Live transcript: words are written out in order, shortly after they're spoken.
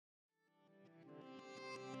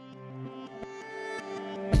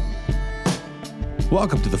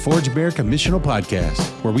Welcome to the Forge America Missional Podcast,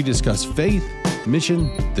 where we discuss faith, mission,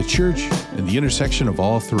 the church, and the intersection of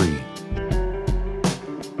all three.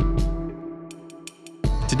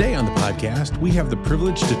 Today on the podcast, we have the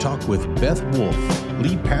privilege to talk with Beth Wolf,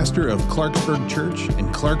 lead pastor of Clarksburg Church in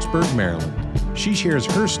Clarksburg, Maryland. She shares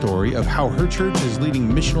her story of how her church is leading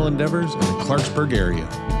missional endeavors in the Clarksburg area.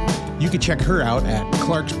 You can check her out at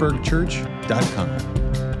clarksburgchurch.com.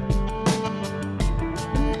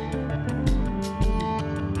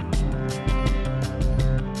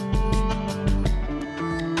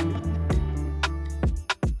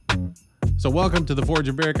 So welcome to the Forge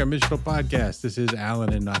America Missional Podcast. This is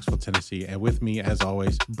Alan in Knoxville, Tennessee. And with me, as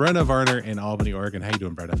always, Brenna Varner in Albany, Oregon. How you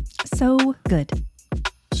doing, Brenna? So good.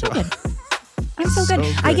 So good. I'm so good.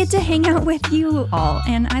 I get to hang out with you all,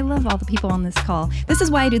 and I love all the people on this call. This is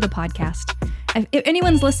why I do the podcast. If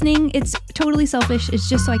anyone's listening, it's totally selfish. It's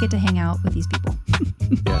just so I get to hang out with these people.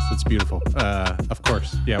 Yes, that's beautiful. Of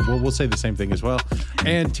course. Yeah, we'll say the same thing as well.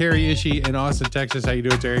 And Terry Ishii in Austin, Texas. How you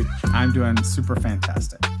doing, Terry? I'm doing super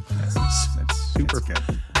fantastic. It's super good.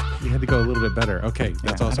 You had to go a little bit better. Okay,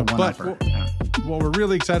 that's awesome. But what we're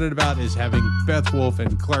really excited about is having Beth Wolf in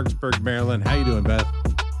Clarksburg, Maryland. How you doing, Beth?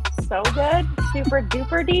 So good. Super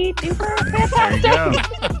duper fantastic. There you go.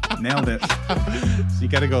 Nailed it. So you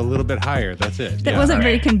got to go a little bit higher. That's it. That wasn't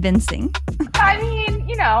very convincing. I mean,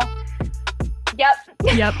 Yep.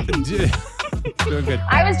 Doing good.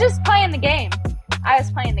 I was just playing the game.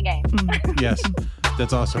 Yes,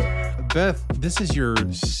 that's awesome. Beth, this is your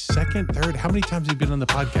second, third. How many times have you been on the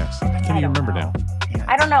podcast? I can't even remember now.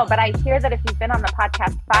 I don't know, but I hear that if you've been on the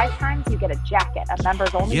podcast 5 times, you get a jacket, a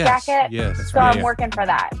members only jacket. Yes. So I'm working for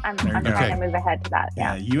that. I'm There you trying go. to move ahead to that.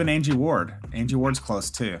 Yeah, you and Angie Ward. Angie Ward's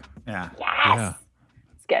close too. Yeah. Yes. Yeah.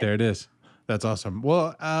 It's good. There it is. That's awesome.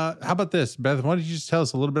 Well, how about this, Beth? Why don't you just tell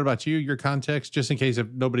us a little bit about you, your context, just in case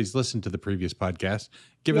if nobody's listened to the previous podcast.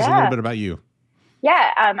 Give us a little bit about you.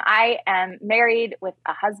 Yeah, I am married with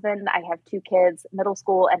a husband. I have 2 kids, middle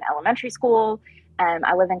school and elementary school.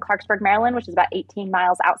 I live in Clarksburg, Maryland, which is about 18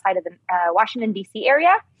 miles outside of the Washington, D.C.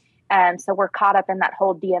 area. So we're caught up in that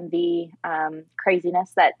whole DMV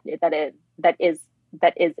craziness that is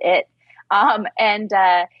it. And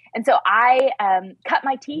so I cut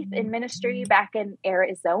my teeth in ministry back in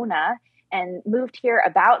Arizona and moved here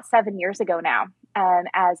about 7 years ago now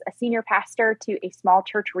as a senior pastor to a small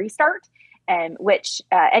church restart. Which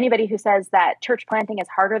anybody who says that church planting is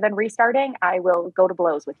harder than restarting, I will go to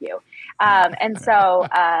blows with you. So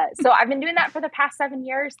I've been doing that for the past 7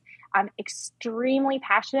 years. I'm extremely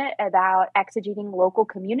passionate about exegeting local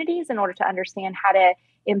communities in order to understand how to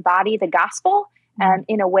embody the gospel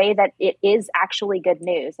in a way that it is actually good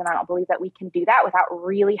news. And I don't believe that we can do that without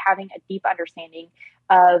really having a deep understanding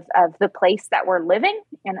of the place that we're living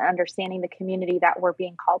and understanding the community that we're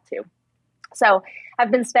being called to. So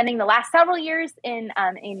I've been spending the last several years in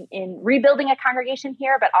rebuilding a congregation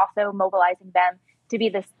here, but also mobilizing them to be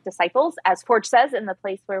the disciples, as Forge says, in the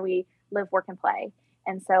place where we live, work, and play.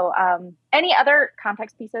 And so any other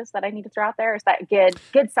context pieces that I need to throw out there? Is that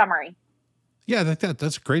good summary? Yeah,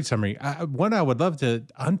 that's a great summary. I would love to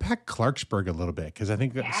unpack Clarksburg a little bit, because I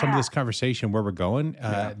think some of this conversation where we're going,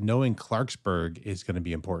 knowing Clarksburg is going to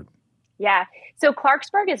be important. Yeah. So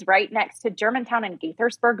Clarksburg is right next to Germantown and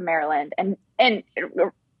Gaithersburg, Maryland. And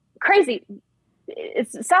crazy, it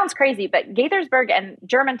sounds crazy, but Gaithersburg and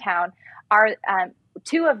Germantown are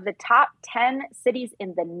 2 of the top 10 cities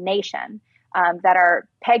in the nation that are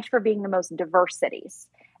pegged for being the most diverse cities.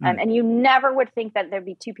 And you never would think that there'd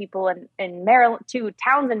be 2 people in Maryland, 2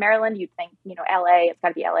 towns in Maryland. You'd think, LA, it's got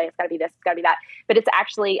to be LA, it's got to be this, it's got to be that. But it's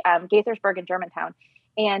actually Gaithersburg and Germantown.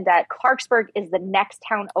 And Clarksburg is the next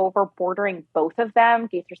town over, bordering both of them.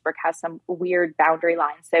 Gaithersburg has some weird boundary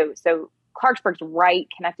lines. So Clarksburg's right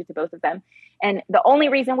connected to both of them. And the only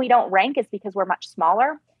reason we don't rank is because we're much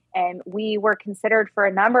smaller. And we were considered for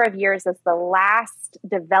a number of years as the last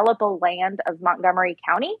developable land of Montgomery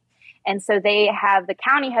County. And so the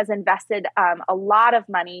county has invested a lot of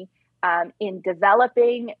money in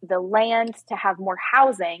developing the land to have more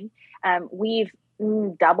housing. We've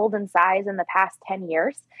doubled in size in the past 10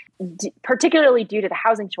 years, particularly due to the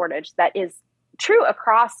housing shortage that is true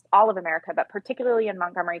across all of America, but particularly in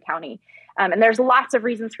Montgomery County. And there's lots of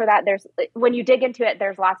reasons for that. When you dig into it,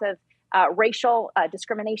 there's lots of racial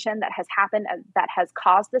discrimination that has happened that has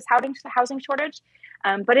caused this housing shortage.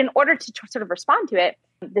 But in order to sort of respond to it,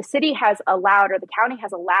 the city has allowed, or the county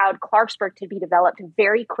has allowed, Clarksburg to be developed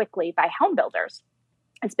very quickly by home builders.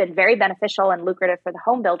 It's been very beneficial and lucrative for the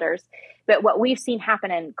home builders. But what we've seen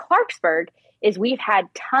happen in Clarksburg is we've had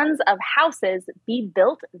tons of houses be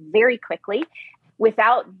built very quickly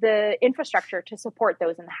without the infrastructure to support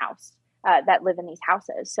those in the house. that live in these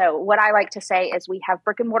houses. So what I like to say is we have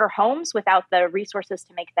brick and mortar homes without the resources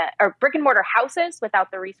to make them, or brick and mortar houses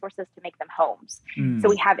without the resources to make them homes. So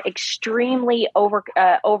we have extremely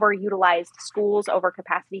overutilized schools,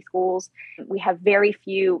 overcapacity schools. We have very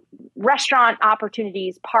few restaurant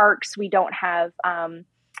opportunities, parks. We don't have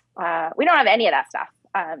any of that stuff.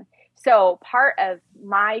 So part of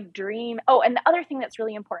my dream, and the other thing that's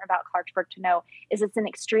really important about Clarksburg to know is it's an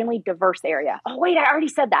extremely diverse area. Oh, wait, I already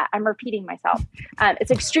said that. I'm repeating myself. It's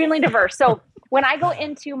extremely diverse. So when I go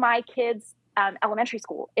into my kids' elementary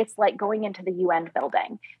school, it's like going into the UN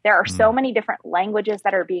building. There are so many different languages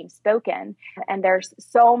that are being spoken, and there's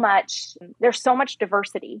so much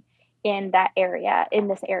diversity in that area, in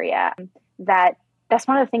this area, that's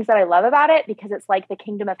one of the things that I love about it, because it's like the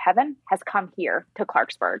kingdom of heaven has come here to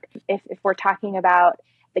Clarksburg. If we're talking about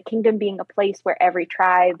the kingdom being a place where every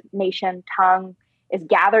tribe, nation, tongue is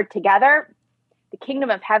gathered together, the kingdom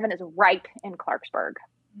of heaven is right in Clarksburg.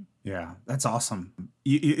 Yeah, that's awesome.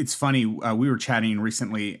 It's funny. We were chatting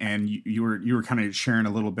recently, and you were kind of sharing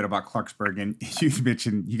a little bit about Clarksburg, and you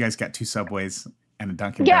mentioned you guys got 2 Subways and a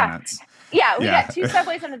Dunkin' Donuts. Yeah, we got 2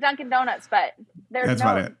 Subways and a Dunkin' Donuts, but that's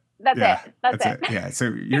about it. That's it. Yeah. So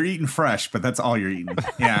you're eating fresh, but that's all you're eating.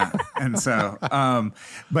 Yeah. And so,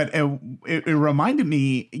 but it reminded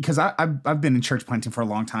me, because I've been in church planting for a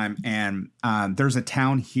long time, and there's a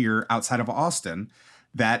town here outside of Austin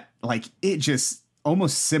that, like, it just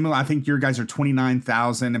almost similar. I think your guys are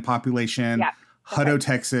 29,000 in population. Yeah. Hutto,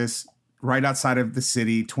 Texas, right outside of the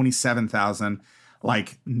city, 27,000.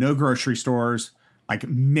 Like, no grocery stores. Like,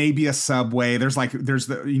 maybe a Subway. There's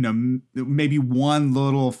maybe one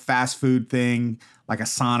little fast food thing, like a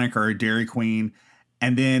Sonic or a Dairy Queen.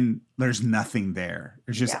 And then there's nothing there.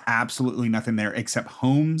 There's just absolutely nothing there except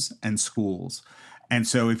homes and schools. And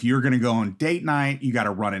so if you're going to go on date night, you got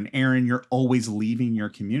to run an errand. You're always leaving your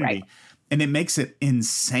community. Right. And it makes it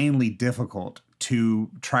insanely difficult to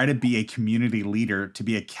try to be a community leader, to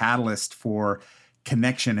be a catalyst for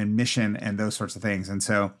connection and mission and those sorts of things. And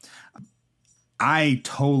so I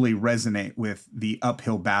totally resonate with the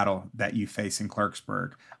uphill battle that you face in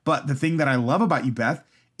Clarksburg. But the thing that I love about you, Beth,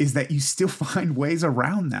 is that you still find ways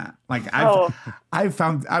around that. Like, I've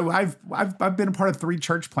been a part of 3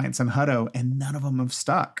 church plants in Hutto, and none of them have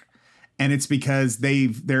stuck. And it's because they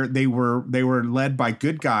were led by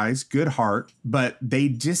good guys, good heart, but they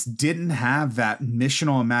just didn't have that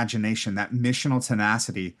missional imagination, that missional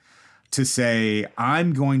tenacity to say,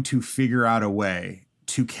 I'm going to figure out a way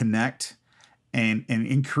to connect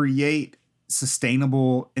and create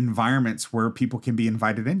sustainable environments where people can be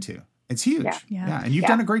invited into. It's huge. Yeah. And you've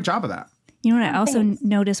done a great job of that. You know what I also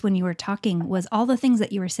noticed when you were talking was all the things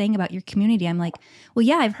that you were saying about your community. I'm like, well,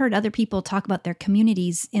 yeah, I've heard other people talk about their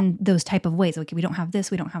communities in those type of ways. Like, we don't have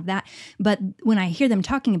this, we don't have that. But when I hear them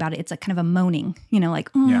talking about it, it's like kind of a moaning, like,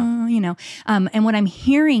 and what I'm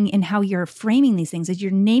hearing in how you're framing these things is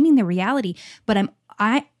you're naming the reality, but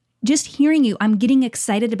just hearing you, I'm getting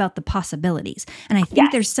excited about the possibilities. And I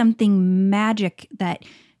think there's something magic that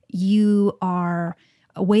you are,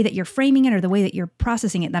 a way that you're framing it or the way that you're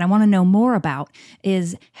processing it that I want to know more about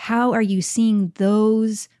is how are you seeing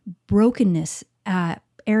those brokenness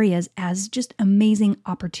areas as just amazing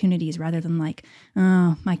opportunities rather than like,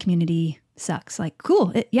 oh, my community sucks. Like,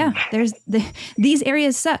 cool. These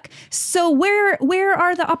areas suck. So where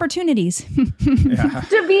are the opportunities?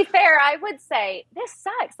 To be fair, I would say this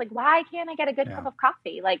sucks. Like, why can't I get a good cup of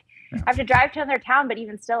coffee? Like, I have to drive to another town, but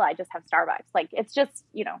even still, I just have Starbucks. Like, it's just,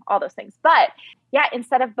 all those things. But yeah,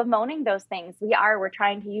 instead of bemoaning those things, we're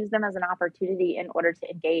trying to use them as an opportunity in order to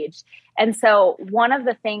engage. And so one of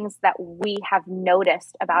the things that we have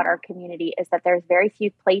noticed about our community is that there's very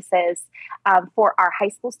few places for our high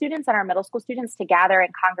school students and our middle school students to gather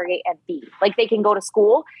and congregate and be. Like, they can go to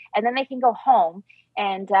school and then they can go home.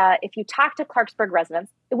 And if you talk to Clarksburg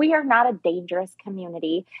residents, we are not a dangerous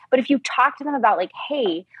community. But if you talk to them about like,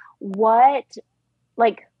 hey, what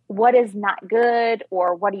is not good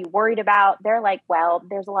or what are you worried about? They're like, well,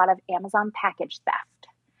 there's a lot of Amazon package theft.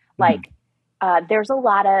 Like, there's a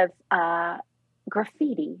lot of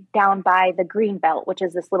graffiti down by the Greenbelt, which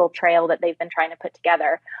is this little trail that they've been trying to put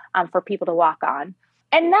together for people to walk on.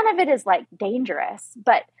 And none of it is like dangerous,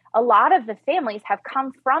 but a lot of the families have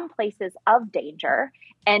come from places of danger,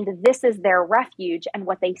 and this is their refuge. And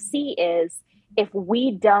what they see is, if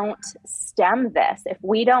we don't stem this, if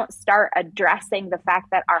we don't start addressing the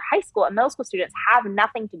fact that our high school and middle school students have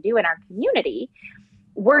nothing to do in our community,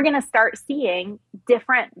 we're going to start seeing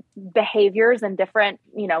different behaviors and different,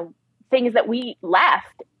 things that we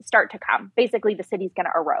left start to come. Basically, the city's going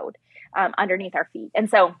to erode underneath our feet. And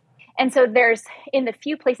so And so there's, in the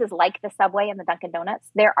few places like the Subway and the Dunkin' Donuts,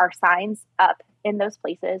 there are signs up in those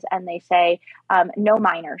places and they say, no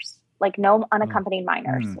minors, like no unaccompanied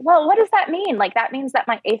minors. Well, what does that mean? Like that means that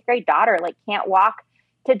my 8th grade daughter like can't walk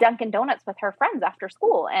to Dunkin' Donuts with her friends after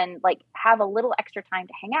school and like have a little extra time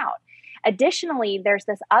to hang out. Additionally, there's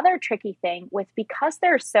this other tricky thing with, because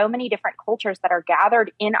there's so many different cultures that are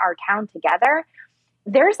gathered in our town together,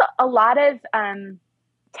 there's a lot of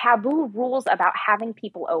taboo rules about having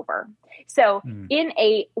people over. So in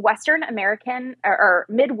a Western American or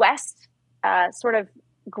Midwest sort of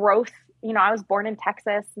growth, you know, I was born in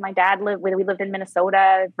Texas. My dad we lived in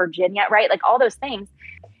Minnesota, Virginia, right? Like all those things.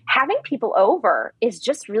 Having people over is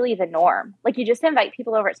just really the norm. Like you just invite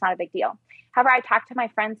people over. It's not a big deal. However, I talked to my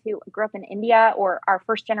friends who grew up in India or are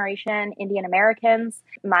first generation Indian Americans,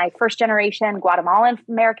 my first generation Guatemalan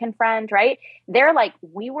American friend, right? They're like,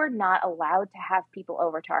 we were not allowed to have people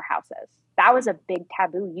over to our houses. That was a big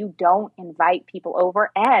taboo. You don't invite people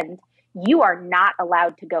over and you are not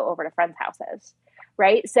allowed to go over to friends' houses,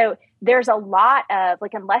 right? So there's a lot of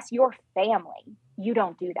like, unless you're family, you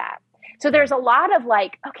don't do that. So there's a lot of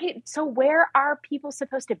like, okay, so where are people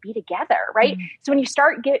supposed to be together, right? So when you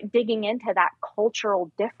start digging into that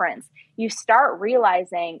cultural difference, you start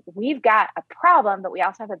realizing we've got a problem, but we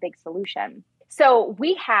also have a big solution. So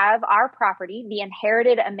we have our property, the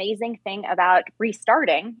inherited amazing thing about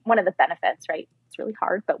restarting, one of the benefits, right? It's really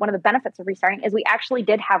hard, but one of the benefits of restarting is we actually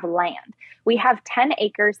did have land. We have 10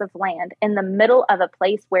 acres of land in the middle of a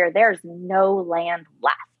place where there's no land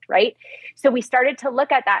left. Right? So we started to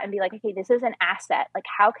look at that and be like, okay, this is an asset. Like,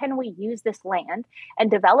 how can we use this land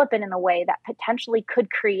and develop it in a way that potentially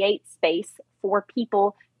could create space for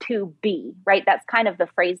people to be, right? That's kind of the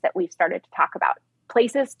phrase that we've started to talk about.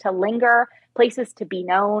 Places to linger, places to be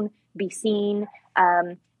known, be seen,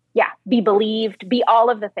 be believed, be all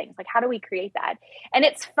of the things. Like, how do we create that? And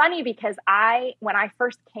it's funny because when I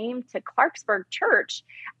first came to Clarksburg Church,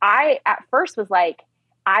 I at first was like,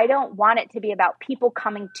 I don't want it to be about people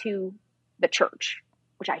coming to the church,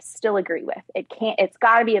 which I still agree with. It's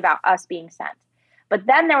got to be about us being sent. But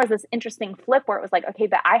then there was this interesting flip where it was like, okay,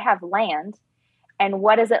 but I have land. And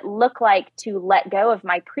what does it look like to let go of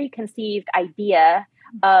my preconceived idea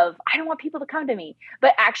of, I don't want people to come to me,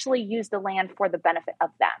 but actually use the land for the benefit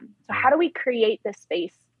of them. So how do we create this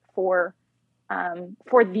space for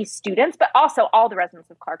these students, but also all the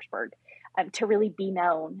residents of Clarksburg to really be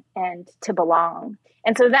known and to belong?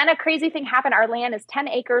 And so then a crazy thing happened. Our land is 10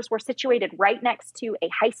 acres. We're situated right next to a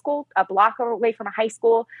high school, a block away from a high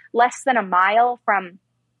school, less than a mile from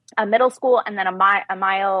a middle school, and then a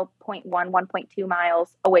mile, 1.2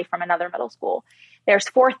 miles away from another middle school. There's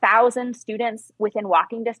 4,000 students within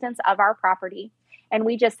walking distance of our property. And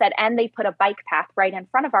we just said, and they put a bike path right in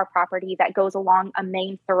front of our property that goes along a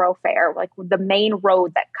main thoroughfare, like the main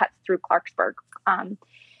road that cuts through Clarksburg.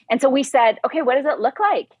 And so we said, okay, what does it look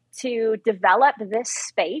like to develop this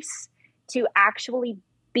space to actually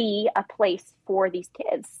be a place for these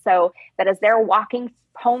kids so that as they're walking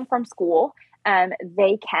home from school,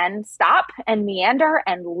 they can stop and meander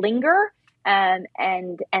and linger and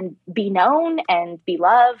be known and be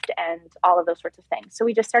loved and all of those sorts of things. So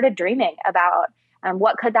we just started dreaming about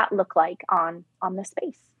what could that look like on the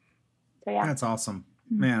space. So yeah, that's awesome,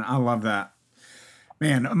 man. I love that,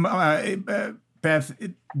 man. Beth,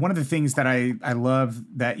 one of the things that I love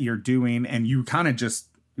that you're doing, and you kind of just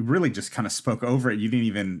kind of spoke over it, you didn't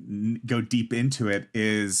even go deep into it,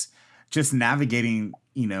 is just navigating,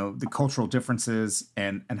 you know, the cultural differences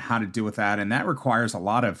and how to deal with that. And that requires a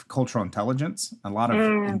lot of cultural intelligence, a lot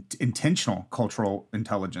of intentional cultural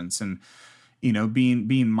intelligence, and, you know,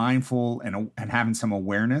 being mindful and having some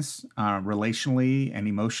awareness relationally and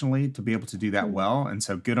emotionally to be able to do that well. And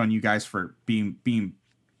so good on you guys for being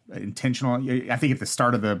intentional. I think at the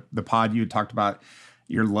start of the pod, you had talked about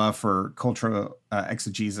your love for cultural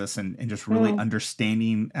exegesis and just really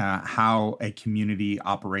understanding how a community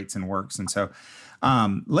operates and works. And so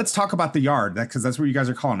let's talk about the yard, because that's what you guys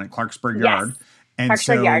are calling it, Clarksburg Yard. And Clarksburg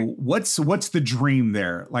so Yard. What's the dream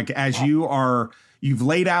there? Like, as you've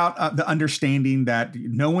laid out the understanding that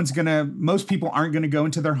most people aren't going to go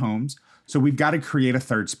into their homes. So we've got to create a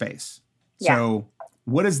third space. Yeah. So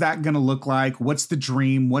what is that going to look like? What's the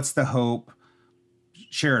dream? What's the hope?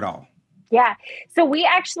 Share it all. Yeah. So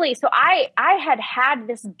I had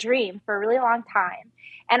this dream for a really long time,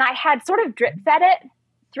 and I had sort of drip fed it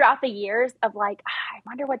throughout the years of like, I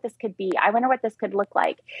wonder what this could be. I wonder what this could look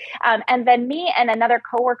like. And then me and another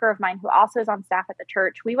coworker of mine who also is on staff at the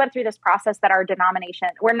church, we went through this process that our denomination,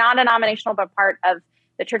 we're non-denominational, but part of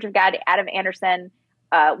the Church of God, Adam Anderson,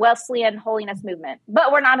 Wesleyan Holiness Movement,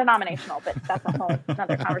 but we're not denominational, but that's a whole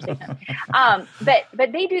another conversation.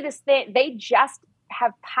 But they do this thing. They just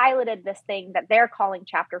have piloted this thing that they're calling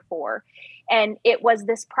Chapter 4. And it was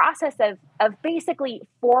this process of basically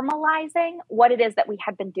formalizing what it is that we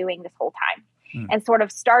had been doing this whole time. And sort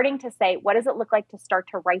of starting to say, what does it look like to start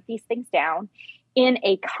to write these things down in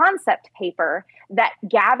a concept paper that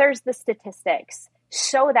gathers the statistics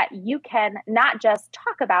so that you can not just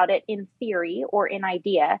talk about it in theory or in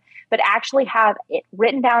idea, but actually have it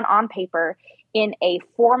written down on paper in a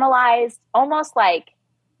formalized, almost like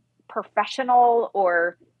professional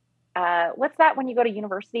or what's that when you go to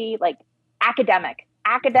university, like academic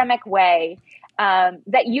way,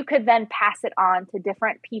 that you could then pass it on to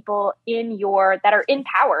different people that are in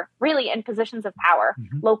power, really in positions of power,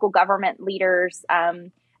 local government leaders,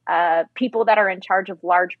 people that are in charge of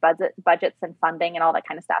large budgets and funding and all that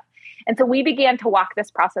kind of stuff. And so we began to walk this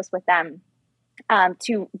process with them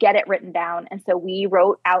to get it written down. And so we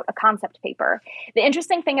wrote out a concept paper. The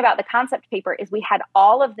interesting thing about the concept paper is we had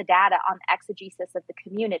all of the data on exegesis of the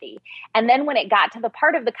community. And then when it got to the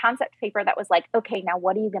part of the concept paper that was like, okay, now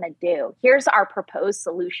what are you going to do? Here's our proposed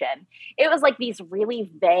solution. It was like these really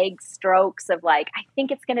vague strokes of like, I think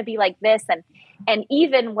it's going to be like this. And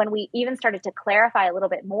even when we even started to clarify a little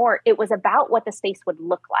bit more, it was about what the space would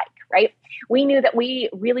look like, right? We knew that we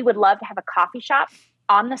really would love to have a coffee shop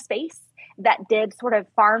on the space that did sort of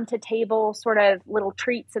farm to table sort of little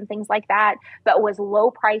treats and things like that, but was low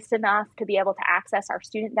priced enough to be able to access our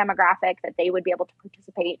student demographic that they would be able to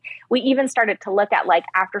participate. We even started to look at like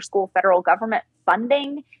after school federal government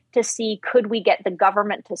funding to see, could we get the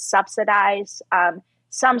government to subsidize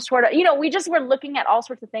some sort of, we just were looking at all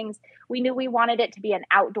sorts of things. We knew we wanted it to be an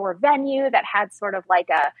outdoor venue that had sort of like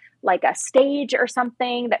a stage or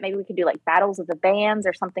something that maybe we could do like battles of the bands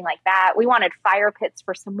or something like that. We wanted fire pits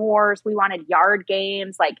for s'mores. We wanted yard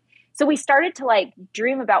games. So we started to like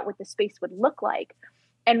dream about what the space would look like.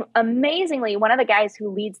 And amazingly, one of the guys who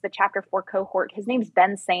leads the Chapter 4 cohort, his name's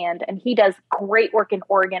Ben Sand, and he does great work in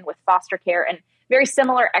Oregon with foster care and very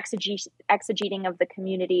similar exegeting of the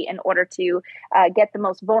community in order to get the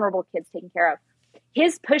most vulnerable kids taken care of.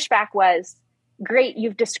 His pushback was, great,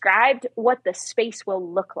 you've described what the space will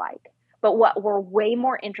look like, but what we're way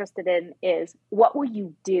more interested in is what will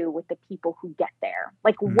you do with the people who get there?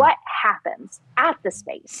 Like what happens at the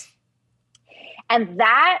space? And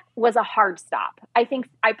that was a hard stop. I think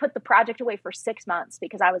I put the project away for 6 months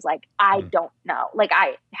because I was like, I don't know. Like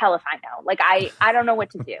hell if I know. Like I don't know what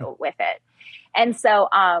to do with it. And so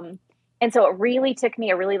it really took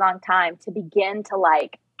me a really long time to begin to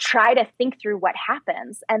like try to think through what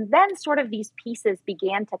happens. And then sort of these pieces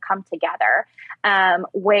began to come together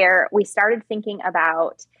where we started thinking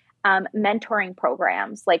about mentoring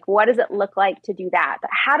programs. Like, what does it look like to do that?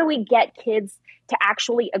 But how do we get kids to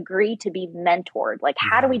actually agree to be mentored? Like,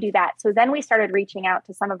 how do we do that? So then we started reaching out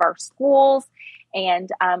to some of our schools and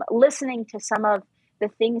listening to some of the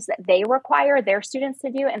things that they require their students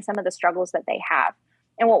to do and some of the struggles that they have.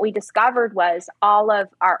 And what we discovered was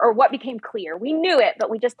what became clear, we knew it, but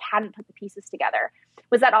we just hadn't put the pieces together,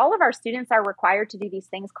 was that all of our students are required to do these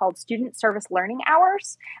things called student service learning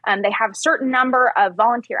hours. They have a certain number of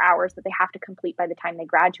volunteer hours that they have to complete by the time they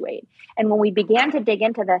graduate. And when we began to dig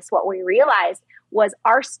into this, what we realized was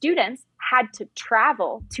our students had to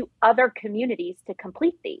travel to other communities to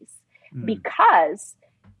complete these because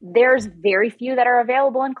there's very few that are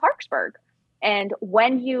available in Clarksburg. And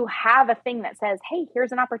when you have a thing that says, hey,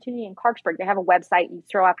 here's an opportunity in Clarksburg, they have a website, you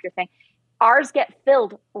throw up your thing, ours get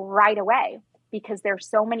filled right away because there's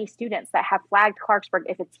so many students that have flagged Clarksburg.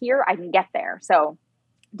 If it's here, I can get there. So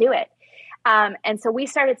do it. And so we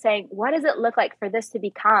started saying, what does it look like for this to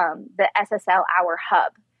become the SSL Hour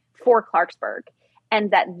hub for Clarksburg?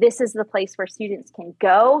 And that this is the place where students can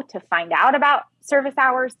go to find out about service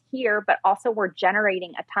hours here, but also we're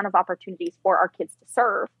generating a ton of opportunities for our kids to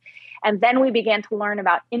serve. And then we began to learn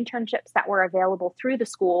about internships that were available through the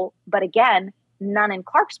school, but again, none in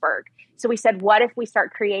Clarksburg. So we said, what if we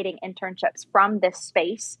start creating internships from this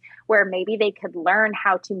space where maybe they could learn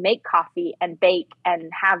how to make coffee and bake and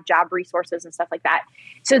have job resources and stuff like that?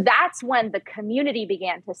 So that's when the community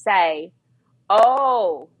began to say,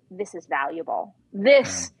 oh, this is valuable.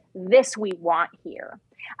 This we want here.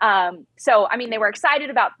 So, I mean, they were excited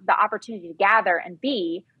about the opportunity to gather and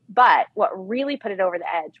be, but what really put it over the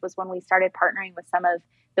edge was when we started partnering with some of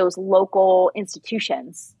those local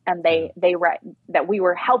institutions and that we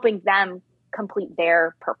were helping them complete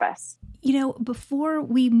their purpose. You know, before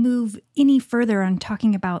we move any further on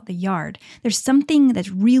talking about the yard, there's something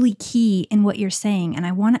that's really key in what you're saying. And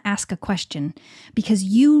I want to ask a question because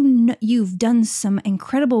you've done some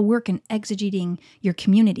incredible work in exegeting your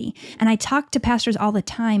community. And I talk to pastors all the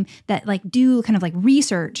time that like do kind of like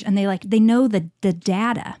research and they know the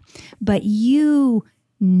data, but you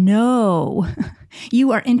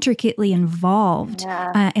are intricately involved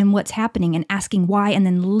in what's happening and asking why and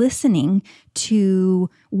then listening to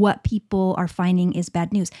what people are finding is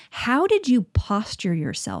bad news. How did you posture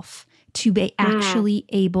yourself to be actually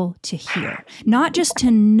able to hear? Not just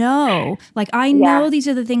to know, like I know these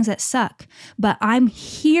are the things that suck, but I'm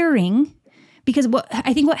hearing. Because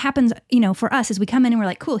I think what happens, for us is we come in and we're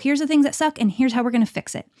like, cool, here's the things that suck and here's how we're going to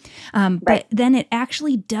fix it. But then it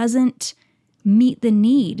actually doesn't meet the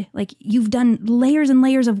need. Like you've done layers and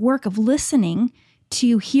layers of work of listening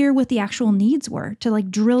to hear what the actual needs were, to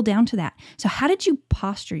like drill down to that. So how did you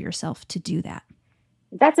posture yourself to do that?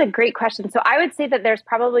 That's a great question. So I would say that there's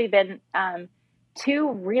probably been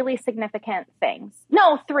two really significant things.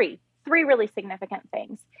 No, three really significant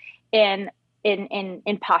things in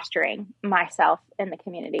posturing myself in the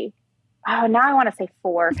community. Oh, now I want to say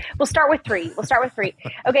four. We'll start with three.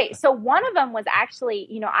 Okay. So one of them was actually,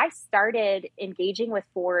 I started engaging with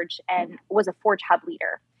Forge and was a Forge Hub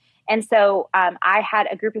leader. And so I had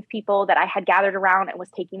a group of people that I had gathered around and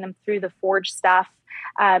was taking them through the Forge stuff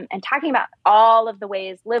and talking about all of the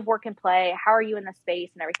ways, live, work, and play. How are you in the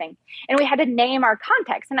space and everything? And we had to name our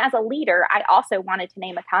context. And as a leader, I also wanted to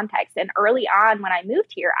name a context. And early on when I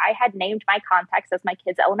moved here, I had named my context as my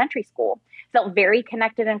kids' elementary school. Felt very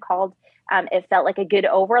connected and called. It felt like a good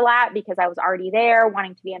overlap because I was already there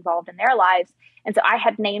wanting to be involved in their lives. And so I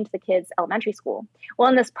had named the kids' elementary school. Well,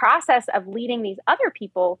 in this process of leading these other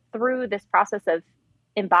people through this process of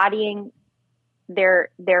embodying their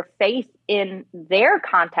faith in their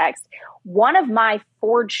context, one of my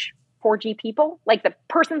Forgy people, like the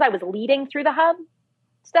persons I was leading through the hub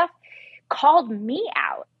stuff, called me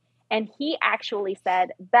out. And he actually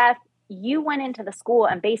said, Beth, you went into the school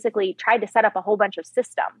and basically tried to set up a whole bunch of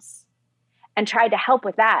systems and tried to help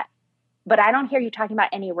with that. But I don't hear you talking about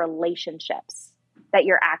any relationships that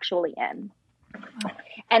you're actually in.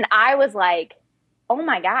 And I was like, oh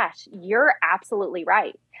my gosh, you're absolutely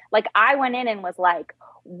right. Like I went in and was like,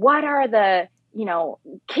 what are the,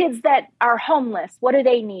 kids that are homeless? What do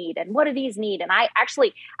they need? And what do these need? And I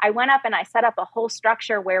went up and I set up a whole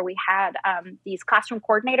structure where we had these classroom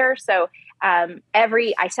coordinators. So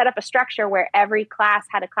I set up a structure where every class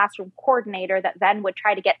had a classroom coordinator that then would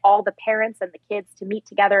try to get all the parents and the kids to meet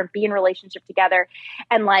together and be in relationship together.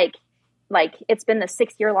 And like it's been the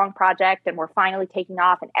 6-year-long project and we're finally taking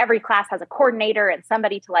off, and every class has a coordinator and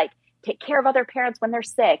somebody to like take care of other parents when they're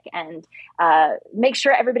sick and make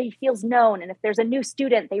sure everybody feels known. And if there's a new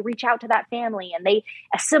student, they reach out to that family and they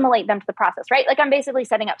assimilate them to the process, right? Like I'm basically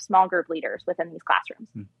setting up small group leaders within these classrooms.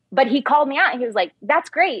 But he called me out and he was like, that's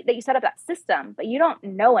great that you set up that system, but you don't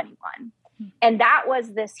know anyone. And that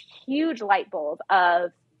was this huge light bulb of,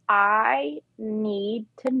 I need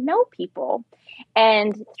to know people.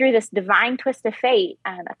 And through this divine twist of fate,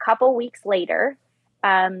 a couple weeks later,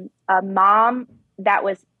 a mom that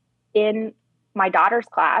was in my daughter's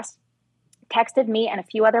class texted me and a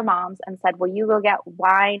few other moms and said, will you go get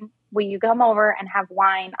wine? Will you come over and have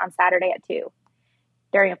wine on Saturday at 2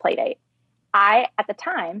 during a play date? I, at the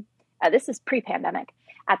time, this is pre-pandemic,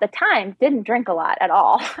 at the time, didn't drink a lot at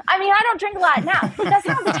all. I mean, I don't drink a lot now. That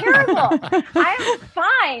sounds terrible. I am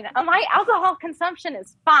fine. My alcohol consumption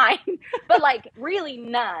is fine, but like really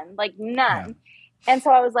none. Yeah. And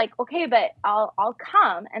so I was like, okay, but I'll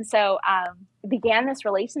come. And so began this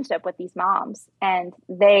relationship with these moms, and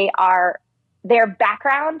their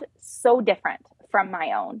background so different from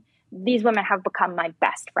my own. These women have become my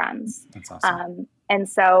best friends. That's awesome. And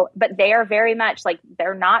so, but they are very much like,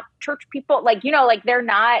 they're not church people, they're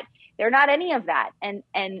not any of that. And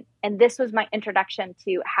this was my introduction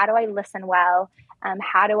to how do I listen well?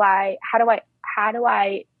 How do I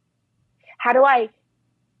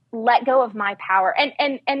let go of my power?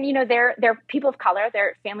 And they're people of color,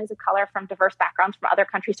 they're families of color from diverse backgrounds from other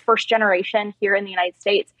countries, first generation here in the United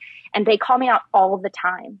States. And they call me out all the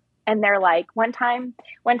time. And they're like, one time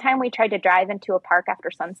we tried to drive into a park after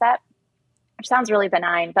sunset, which sounds really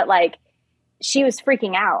benign, but like she was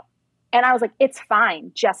freaking out. And I was like, it's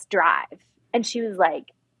fine, just drive. And she was like,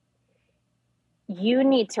 you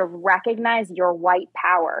need to recognize your white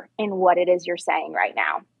power in what it is you're saying right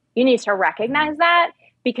now. You need to recognize that,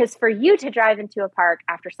 because for you to drive into a park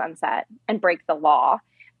after sunset and break the law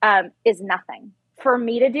is nothing. For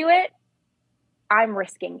me to do it, I'm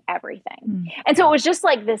risking everything. And so it was just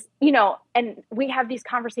like this, and we have these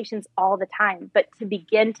conversations all the time, but to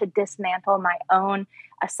begin to dismantle my own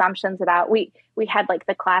assumptions about, we had like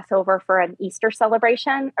the class over for an Easter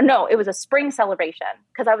celebration. No, it was a spring celebration,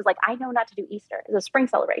 because I was like, I know not to do Easter. It was a spring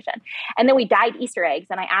celebration. And then we dyed Easter eggs,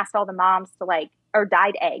 and I asked all the moms or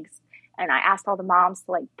dyed eggs. And I asked all the moms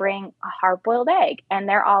to bring a hard-boiled egg. And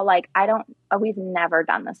they're all like, we've never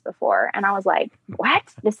done this before. And I was like, what?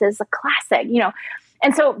 This is a classic,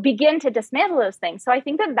 And so begin to dismantle those things. So I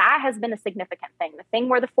think that has been a significant thing. The thing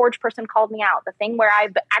where the Forge person called me out, the thing where I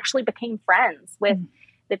actually became friends with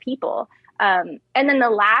the people. And then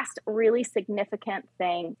the last really significant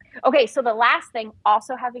thing. Okay, so the last thing,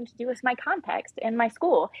 also having to do with my context in my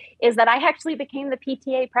school, is that I actually became the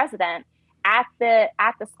PTA president at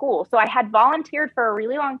the school. So I had volunteered for a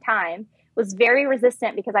really long time, was very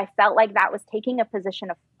resistant because I felt like that was taking a position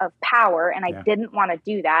of power, and I didn't want to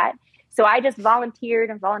do that. So I just volunteered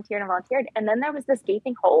and volunteered and volunteered. And then there was this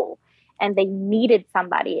gaping hole, and they needed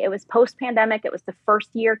somebody. It was post-pandemic. It was the first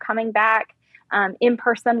year coming back,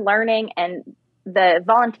 in-person learning, and the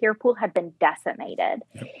volunteer pool had been decimated.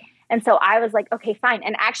 Yep. And so I was like, okay, fine.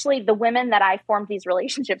 And actually the women that I formed these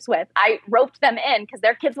relationships with, I roped them in because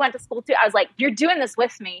their kids went to school too. I was like, you're doing this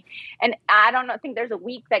with me. And I think there's a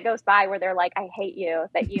week that goes by where they're like, I hate you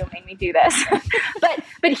that you made me do this.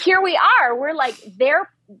 but here we are. We're like, they're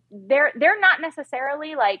not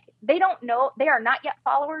necessarily they don't know, they are not yet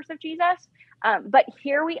followers of Jesus. But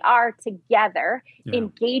here we are together,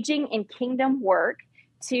 engaging in kingdom work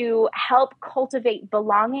to help cultivate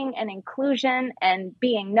belonging and inclusion and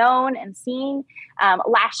being known and seen.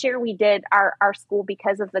 Last year we did our school,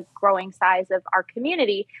 because of the growing size of our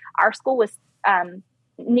community, our school was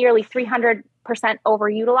nearly 300%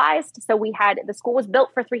 overutilized. So the school was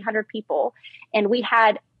built for 300 people, and we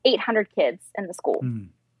had 800 kids in the school.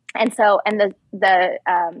 And so, the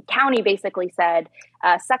county basically said,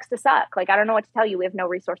 sucks to suck. I don't know what to tell you. We have no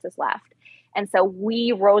resources left. And so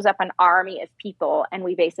we rose up an army of people, and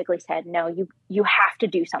we basically said, no, you have to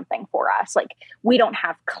do something for us. We don't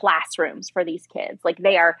have classrooms for these kids.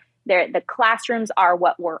 The classrooms are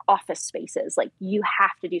what were office spaces. You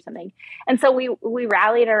have to do something. And so we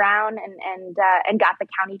rallied around and got the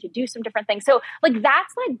county to do some different things. So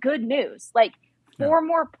that's good news. 4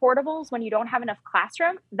 more portables when you don't have enough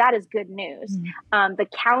classroom, that is good news. The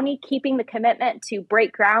county keeping the commitment to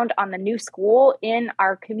break ground on the new school in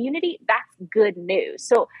our community, that's good news.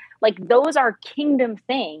 So those are kingdom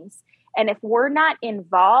things. And if we're not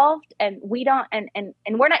involved, and we don't, and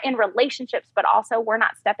we're not in relationships, but also we're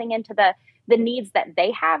not stepping into the needs that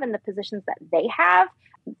they have and the positions that they have,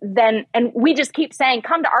 then, and we just keep saying,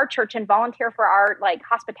 come to our church and volunteer for our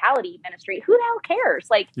hospitality ministry. Who the hell cares?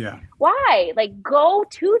 Why? Go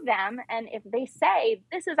to them. And if they say,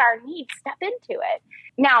 this is our need, step into it.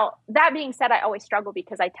 Now, that being said, I always struggle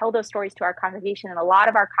because I tell those stories to our congregation, and a lot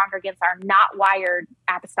of our congregants are not wired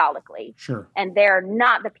apostolically. Sure. And they're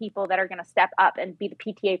not the people that are going to step up and be the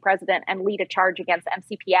PTA president and lead a charge against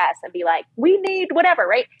MCPS and be like, we need whatever,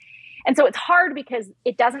 right? And so it's hard because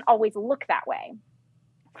it doesn't always look that way.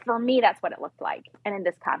 For me, that's what it looked like. And in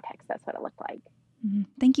this context, that's what it looked like.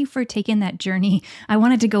 Thank you for taking that journey. I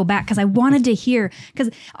wanted to go back because I wanted to hear, because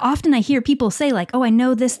often I hear people say oh, I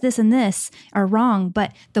know this, and this are wrong.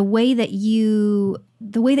 But the way that you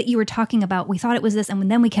were talking about, we thought it was this, and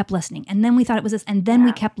then we kept listening, and then we thought it was this, and then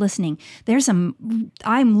we kept listening.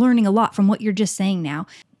 I'm learning a lot from what you're just saying now.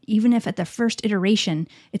 Even if at the first iteration,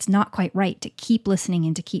 it's not quite right, to keep listening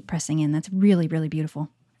and to keep pressing in. That's really, really beautiful.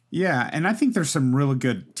 Yeah, and I think there's some really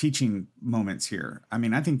good teaching moments here. I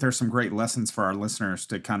mean, I think there's some great lessons for our listeners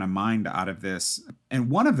to kind of mind out of this.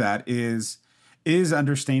 And one of that is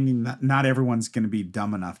understanding that not everyone's going to be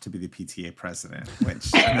dumb enough to be the PTA president,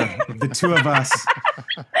 which the two of us.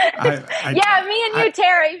 Me and you,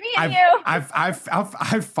 Terry. Me and you.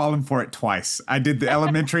 I've fallen for it twice. I did the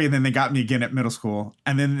elementary, and then they got me again at middle school,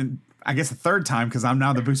 and then I guess the third time because I'm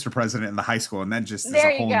now the booster president in the high school, and that just is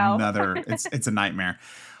a whole nother. It's a nightmare.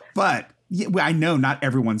 But I know not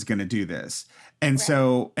everyone's going to do this. And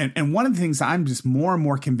so, and one of the things I'm just more and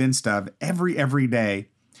more convinced of every day,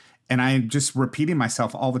 and I'm just repeating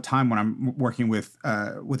myself all the time when I'm working with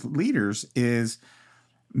leaders, is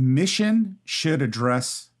mission should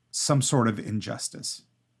address some sort of injustice.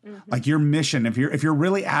 Mm-hmm. Your mission, if you're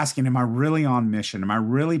really asking, am I really on mission? Am I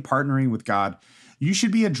really partnering with God? You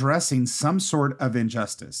should be addressing some sort of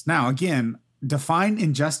injustice. Now, again, define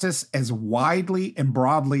injustice as widely and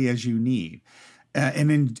broadly as you need.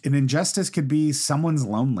 An injustice could be someone's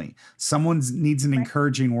lonely. Someone needs an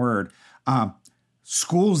encouraging word.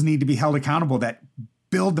 Schools need to be held accountable that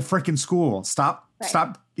build the freaking school. Stop Right.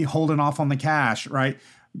 Stop holding off on the cash, right?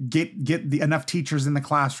 Get enough teachers in the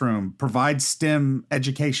classroom, provide STEM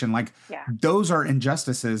education. Like those are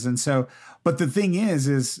injustices. And so, but the thing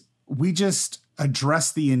is we just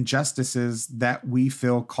address the injustices that we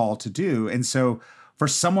feel called to do. And so for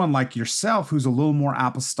someone like yourself, who's a little more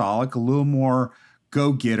apostolic, a little more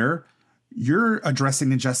go-getter, you're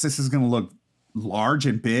addressing injustice is going to look large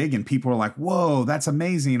and big. And people are like, whoa, that's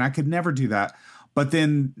amazing. I could never do that. But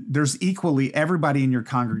then there's equally everybody in your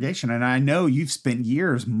congregation. And I know you've spent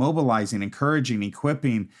years mobilizing, encouraging,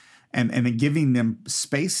 equipping, and giving them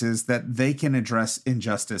spaces that they can address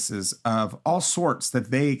injustices of all sorts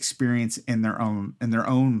that they experience in their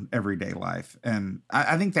own everyday life. And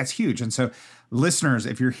I think that's huge. And so listeners,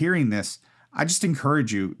 if you're hearing this, I just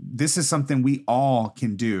encourage you, this is something we all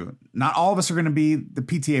can do. Not all of us are going to be the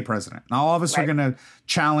PTA president. Not all of us are going to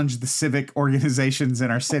challenge the civic organizations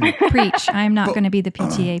in our city. Preach. I'm not going to be the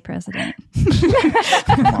PTA president.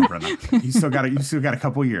 Come on, Brenda. You still got a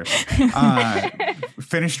couple years.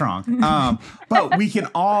 Finish strong. But we can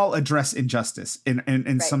all address injustice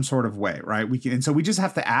in some sort of way, right? And so we just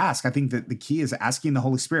have to ask. I think that the key is asking the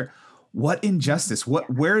Holy Spirit, what injustice?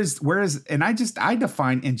 Where is, and I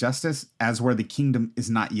define injustice as where the kingdom is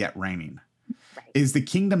not yet reigning. Right. Is the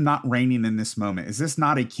kingdom not reigning in this moment? Is this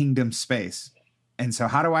not a kingdom space? And so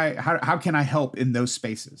how can I help in those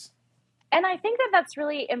spaces? And I think that that's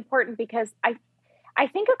really important because I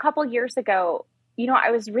think a couple years ago,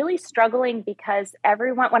 I was really struggling because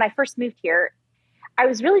when I first moved here, I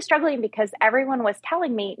was really struggling because everyone was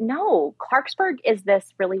telling me, no, Clarksburg is this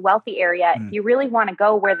really wealthy area. If you really want to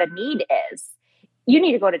go where the need is, you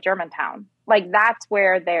need to go to Germantown. Like that's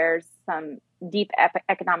where there's some deep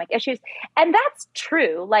economic issues. And that's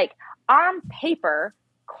true. Like on paper,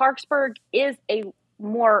 Clarksburg is a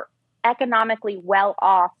more economically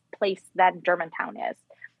well-off place than Germantown is.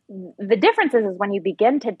 The difference is when you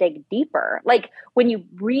begin to dig deeper, like when you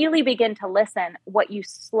really begin to listen, what you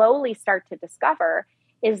slowly start to discover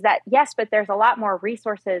is that, yes, but there's a lot more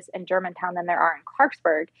resources in Germantown than there are in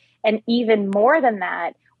Clarksburg. And even more than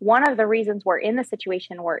that, one of the reasons we're in the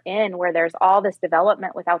situation we're in, where there's all this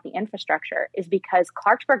development without the infrastructure, is because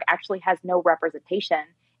Clarksburg actually has no representation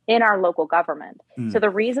in our local government. So the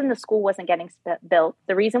reason the school wasn't getting built,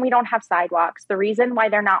 the reason we don't have sidewalks, the reason why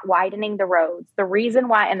they're not widening the roads, the reason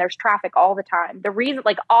why, and there's traffic all the time, the reason,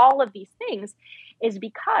 like all of these things is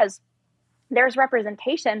because there's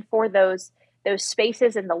representation for those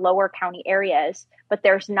spaces in the lower county areas, but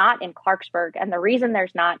there's not in Clarksburg. And the reason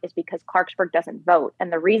there's not is because Clarksburg doesn't vote. And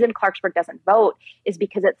the reason Clarksburg doesn't vote is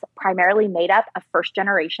because it's primarily made up of first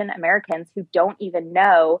generation Americans who don't even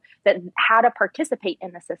know how to participate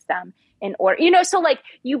in the system in order, so like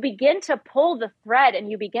you begin to pull the thread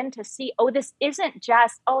and you begin to see, this isn't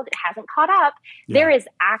just, it hasn't caught up. Yeah.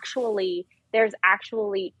 There's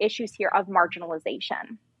actually issues here of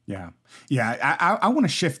marginalization. Yeah. I want to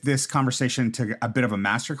shift this conversation to a bit of a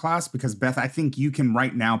masterclass because Beth, I think you can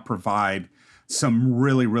right now provide some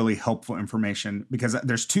really, really helpful information because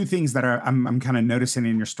there's two things that I'm kind of noticing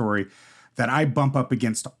in your story that I bump up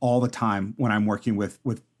against all the time when I'm working with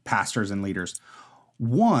pastors and leaders.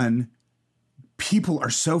 One, people are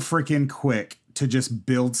so freaking quick to just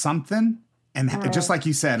build something. And just like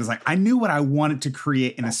you said, it's like, I knew what I wanted to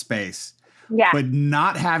create in a space. Yeah. But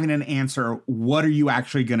not having an answer, what are you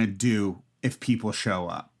actually going to do if people show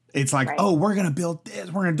up? It's like, we're going to build this.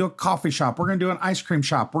 We're going to do a coffee shop. We're going to do an ice cream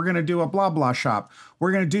shop. We're going to do a blah, blah shop.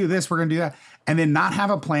 We're going to do this. We're going to do that. And then not have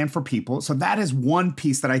a plan for people. So that is one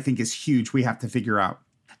piece that I think is huge. We have to figure out.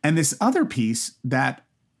 And this other piece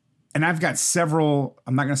and I've got several,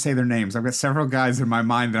 I'm not going to say their names. I've got several guys in my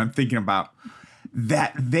mind that I'm thinking about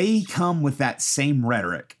that they come with that same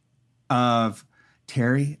rhetoric of,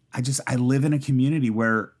 Terry, I live in a community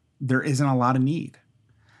where there isn't a lot of need.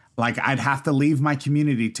 Like I'd have to leave my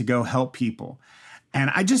community to go help people. And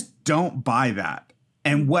I just don't buy that.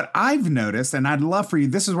 And what I've noticed, and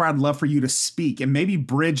this is where I'd love for you to speak and maybe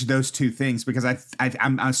bridge those two things, because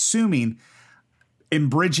I'm assuming in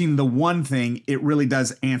bridging the one thing, it really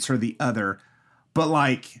does answer the other. But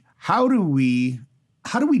like, how do we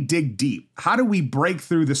dig deep? How do we break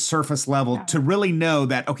through the surface level to really know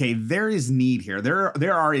that, okay, there is need here.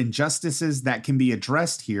 There are injustices that can be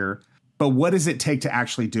addressed here, but what does it take to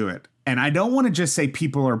actually do it? And I don't want to just say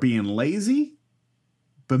people are being lazy,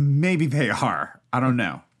 but maybe they are. I don't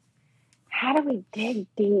know. How do we dig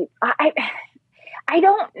deep? I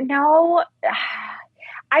don't know.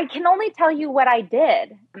 I can only tell you what I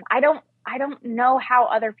did. I don't know how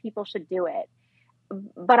other people should do it.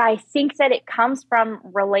 But I think that it comes from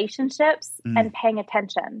relationships and paying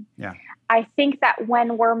attention. Yeah. I think that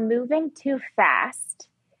when we're moving too fast,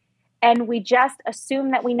 and we just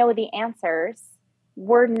assume that we know the answers.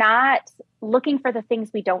 We're not looking for the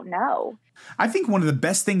things we don't know. I think one of the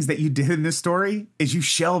best things that you did in this story is you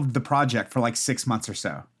shelved the project for like 6 months or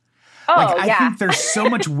so. I think there's so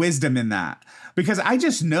much wisdom in that, because I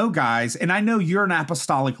just know guys, and I know you're an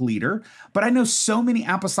apostolic leader, but I know so many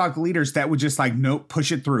apostolic leaders that would just like, nope,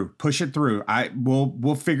 push it through.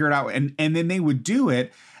 We'll figure it out. And then they would do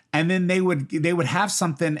it. And then they would have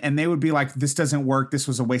something and they would be like, this doesn't work. This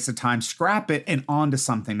was a waste of time. Scrap it and on to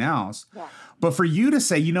something else. Yeah. But for you to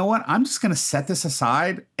say, you know what, I'm just going to set this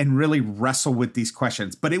aside and really wrestle with these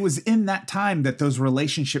questions. But it was in that time that those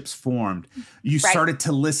relationships formed. You started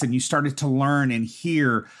to listen. You started to learn and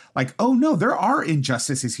hear like, oh, no, there are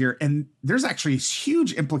injustices here. And there's actually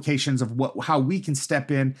huge implications of how we can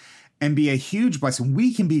step in and be a huge blessing.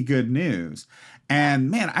 We can be good news.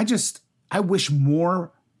 And man, I wish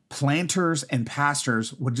more planters and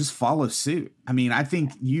pastors would just follow suit. I mean, I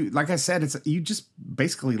think like I said, you just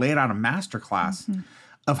basically laid out a masterclass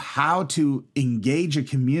of how to engage a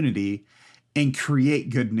community and create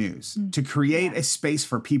good news, to create a space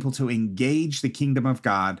for people to engage the kingdom of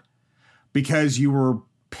God, because you were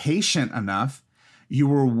patient enough, you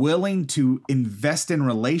were willing to invest in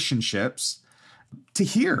relationships, to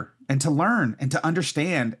hear and to learn and to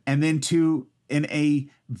understand, and then to, in a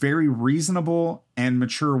very reasonable and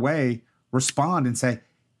mature way, respond and say,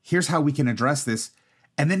 here's how we can address this,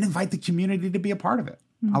 and then invite the community to be a part of it.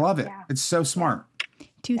 I love it. Yeah. It's so smart.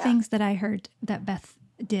 Two things that I heard that Beth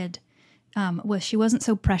did was she wasn't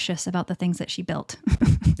so precious about the things that she built.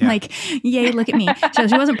 Like, yay, look at me. So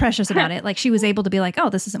she wasn't precious about it. Like, she was able to be like, oh,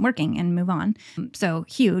 this isn't working, and move on. So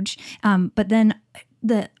huge. But then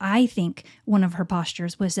I think one of her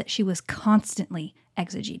postures was that she was constantly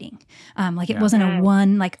exegeting. Like it wasn't a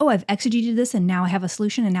one, like, oh, I've exegeted this and now I have a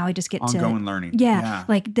solution and now I just get ongoing learning. Yeah.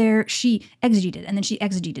 Like she exegeted and then she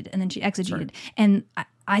exegeted and then she exegeted. Right. And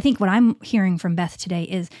I think what I'm hearing from Beth today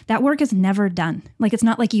is that work is never done. Like, it's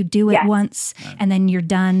not like you do it once and then you're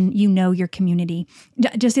done. You know your community.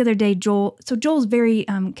 Just the other day, Joel's very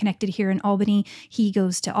connected here in Albany. He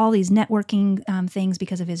goes to all these networking things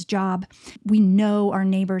because of his job. We know our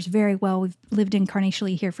neighbors very well. We've lived in Carnation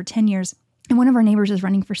here for 10 years. And one of our neighbors is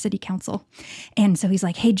running for city council. And so he's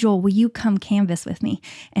like, hey, Joel, will you come canvass with me?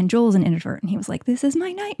 And Joel's an introvert. And he was like, this is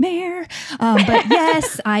my nightmare. But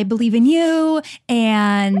yes, I believe in you.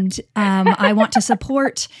 And I want to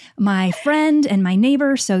support my friend and my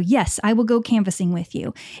neighbor. So yes, I will go canvassing with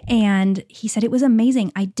you. And he said it was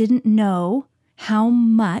amazing. I didn't know how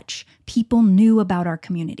much people knew about our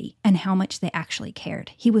community and how much they actually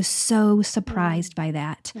cared. He was so surprised by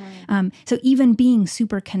that. So even being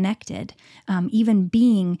super connected, even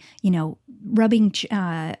being, rubbing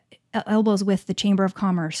elbows with the Chamber of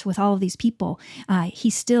Commerce, with all of these people, he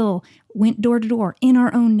still went door to door in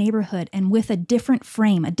our own neighborhood, and with a different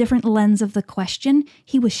frame, a different lens of the question,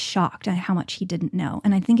 he was shocked at how much he didn't know.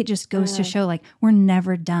 And I think it just goes to show, like, we're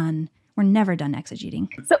never done exegeting.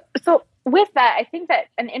 So with that, I think that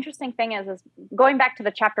an interesting thing is going back to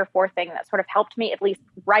the chapter 4 thing that sort of helped me at least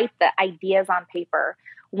write the ideas on paper.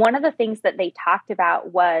 One of the things that they talked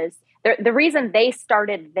about was the reason they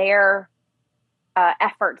started their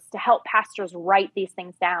efforts to help pastors write these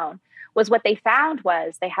things down was what they found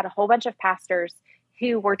was they had a whole bunch of pastors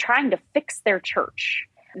who were trying to fix their church.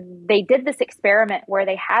 They did this experiment where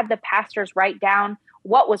they had the pastors write down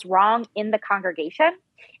what was wrong in the congregation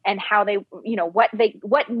and how they,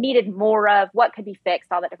 what needed more of, what could be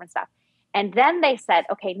fixed, all that different stuff. And then they said,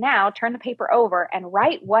 okay, now turn the paper over and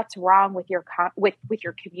write what's wrong with your with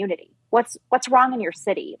your community. What's wrong in your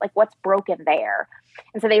city? Like, what's broken there?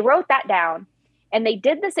 And so they wrote that down, and they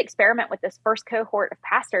did this experiment with this first cohort of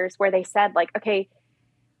pastors where they said, like, okay,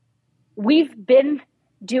 we've been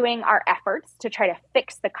doing our efforts to try to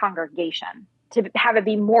fix the congregation, to have it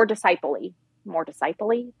be more disciple-y. More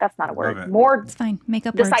disciple-y? That's not a word. More, it's fine. Make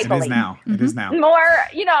up disciple-y. words. It is now. Mm-hmm. It is now.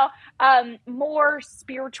 More, more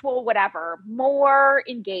spiritual, whatever, more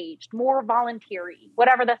engaged, more volunteering,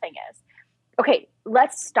 whatever the thing is. Okay,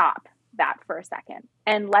 let's stop that for a second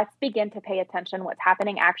and let's begin to pay attention what's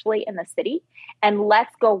happening actually in the city. And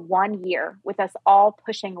let's go 1 year with us all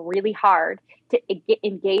pushing really hard to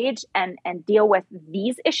engage and deal with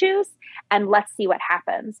these issues. And let's see what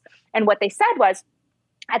happens. And what they said was,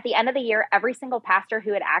 at the end of the year, every single pastor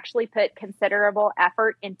who had actually put considerable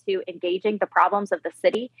effort into engaging the problems of the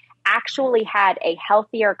city actually had a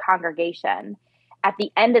healthier congregation at the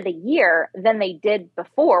end of the year than they did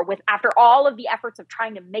before, after all of the efforts of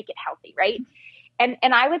trying to make it healthy, right? And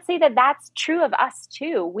I would say that that's true of us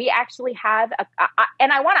too. We actually have,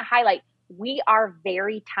 and I want to highlight, we are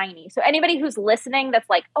very tiny. So anybody who's listening that's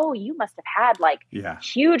like, oh, you must have had like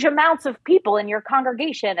huge amounts of people in your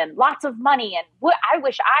congregation and lots of money. And what I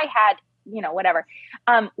wish I had, whatever.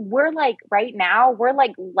 We're like, right now, we're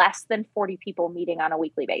like less than 40 people meeting on a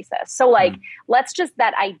weekly basis. So like, let's just,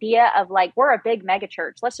 that idea of like, we're a big mega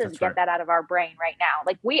church. Let's just get that out of our brain right now.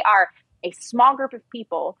 Like we are a small group of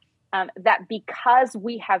people that because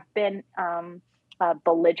we have been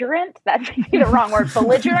belligerent, that may be the wrong word,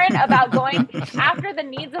 belligerent about going after the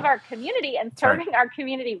needs of our community and serving our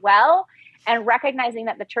community well, and recognizing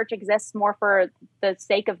that the church exists more for the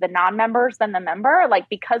sake of the non-members than the member. Like,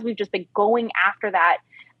 because we've just been going after that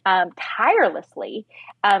tirelessly,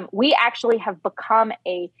 we actually have become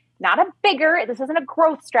not a bigger, this isn't a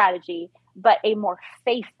growth strategy, but a more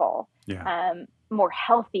faithful, more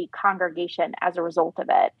healthy congregation as a result of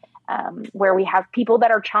it. Where we have people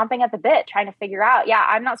that are chomping at the bit, trying to figure out,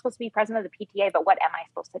 I'm not supposed to be president of the PTA, but what am I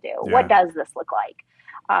supposed to do? Yeah. What does this look like?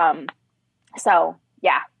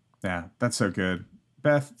 Yeah, that's so good.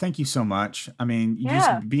 Beth, thank you so much. I mean,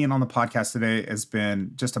 just being on the podcast today has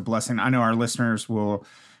been just a blessing. I know our listeners will,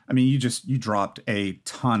 you dropped a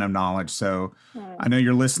ton of knowledge. So I know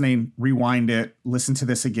you're listening, rewind it, listen to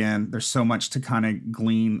this again. There's so much to kind of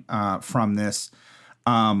glean from this.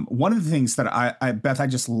 One of the things that Beth, I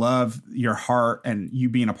just love your heart and you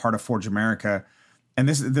being a part of Forge America. And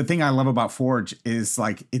this is the thing I love about Forge is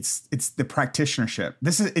like, it's the practitionership.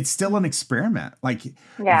 It's still an experiment. Like,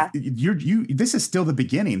 this is still the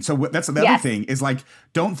beginning. So that's the other thing is like,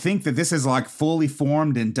 don't think that this is like fully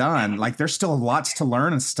formed and done. Like there's still lots to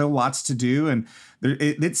learn and still lots to do. And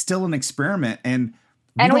it's still an experiment. And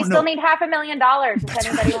we still need $500,000 if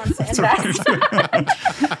anybody wants to invest.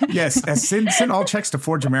 Yes, send all checks to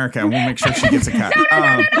Forge America, and we'll make sure she gets a cut.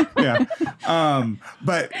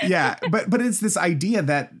 But it's this idea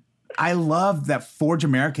that I love that Forge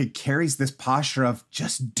America carries this posture of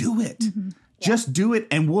just do it, just do it,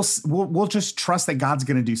 and we'll just trust that God's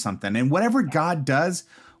going to do something, and whatever God does,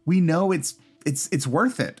 we know it's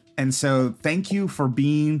worth it. And so, thank you for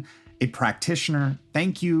being a practitioner.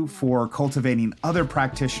 Thank you for cultivating other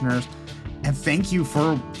practitioners. And thank you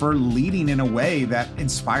for leading in a way that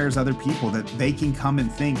inspires other people, that they can come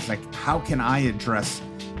and think like, how can I address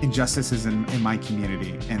injustices in my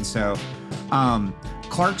community? And so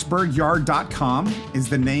ClarksburgYard.com is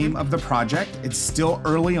the name of the project. It's still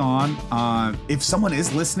early on. If someone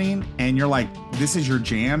is listening and you're like, this is your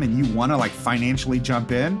jam and you want to like financially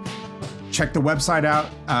jump in, check the website out.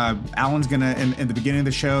 Alan's gonna, in the beginning of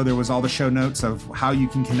the show, there was all the show notes of how you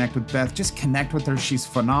can connect with Beth. Just connect with her. She's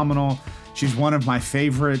phenomenal. She's one of my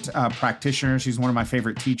favorite practitioners. She's one of my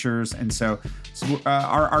favorite teachers. And so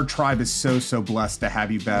our tribe is so blessed to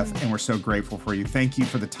have you, Beth. And we're so grateful for you. Thank you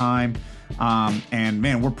for the time. And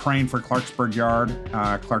man, we're praying for Clarksburg Yard,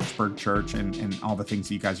 Clarksburg Church, and all the things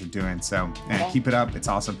that you guys are doing. So keep it up. It's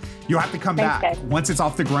awesome. You'll have to come back. Guys. Once it's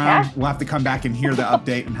off the ground, we'll have to come back and hear the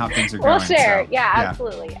update and how things are going. We'll share. So,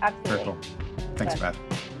 absolutely. Very cool. Thanks, Beth.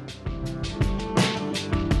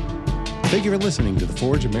 Thank you for listening to the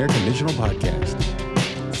Forge America Missional Podcast.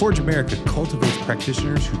 Forge America cultivates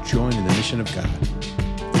practitioners who join in the mission of God.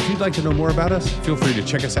 If you'd like to know more about us, feel free to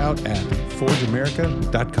check us out at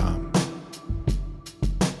forgeamerica.com.